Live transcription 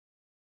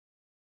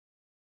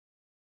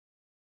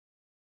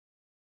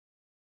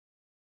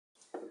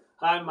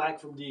Hi, I'm Mike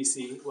from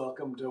DC.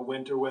 Welcome to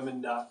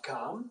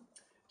WinterWomen.com.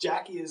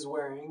 Jackie is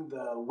wearing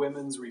the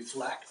Women's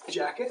Reflect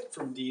jacket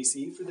from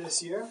DC for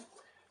this year.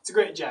 It's a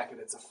great jacket.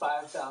 It's a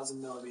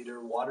 5,000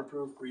 millimeter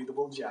waterproof,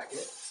 breathable jacket,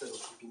 so it'll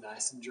keep you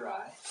nice and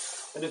dry.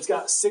 And it's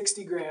got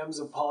 60 grams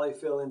of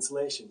polyfill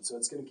insulation, so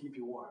it's going to keep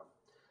you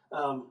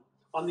warm.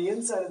 On the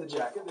inside of the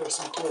jacket, there are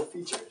some cool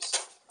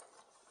features.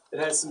 It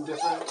has some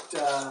different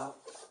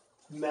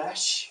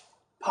mesh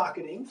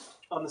pocketing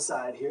on the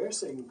side here,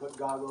 so you can put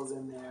goggles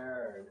in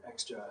there or an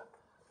extra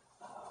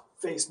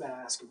face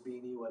mask or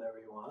beanie, whatever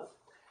you want.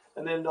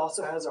 And then it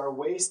also has our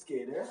waist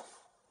gaiter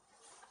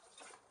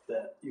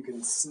that you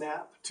can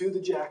snap to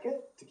the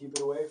jacket to keep it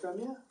away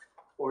from you,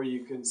 or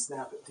you can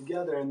snap it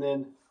together, and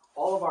then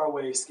all of our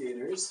waist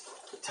gaiters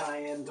tie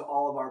into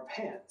all of our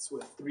pants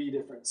with 3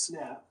 different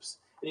snaps,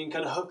 and you can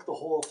kind of hook the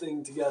whole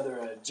thing together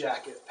in a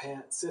jacket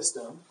pant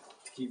system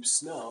to keep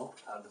snow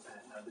out of the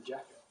pant and out of the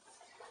jacket.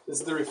 This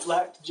is the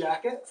Reflect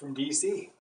jacket from DC.